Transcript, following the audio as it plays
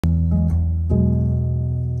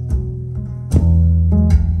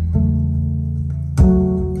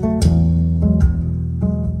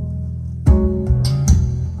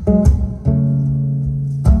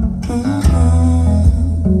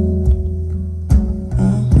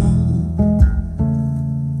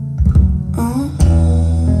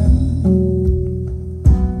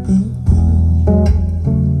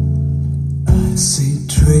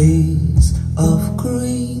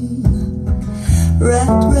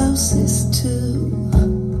roses too,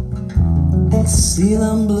 I see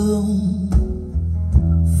them bloom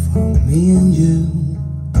for me and you.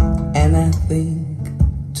 And I think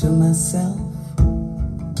to myself,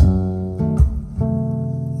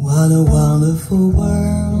 what a wonderful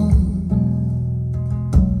world.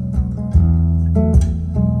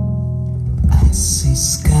 I see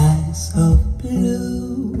skies of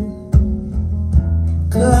blue,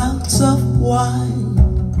 clouds of white,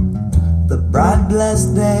 the bright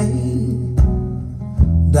blessed day,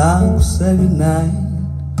 dark sacred night.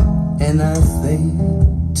 And I think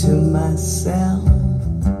to myself,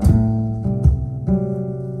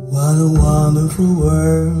 what a wonderful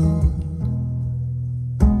world.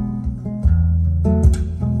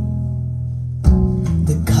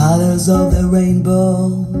 The colors of the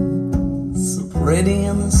rainbow, so pretty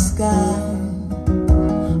in the sky,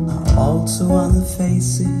 are also on the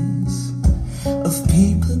faces of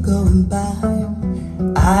people going by.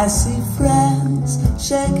 I see friends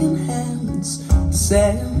shaking hands,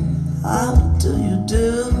 saying, how do you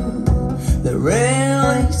do? They're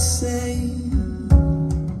really saying,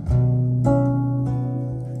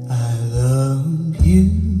 I love you.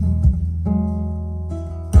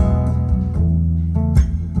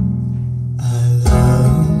 I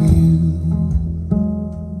love you.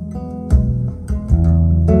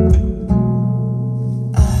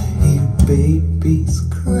 I hear babies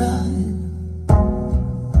cry,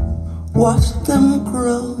 watch them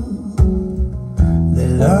grow. They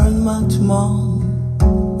learn much more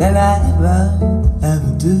than I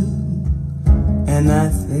ever do. And I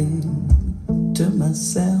think to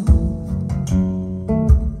myself,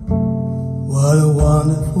 what a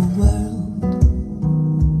wonderful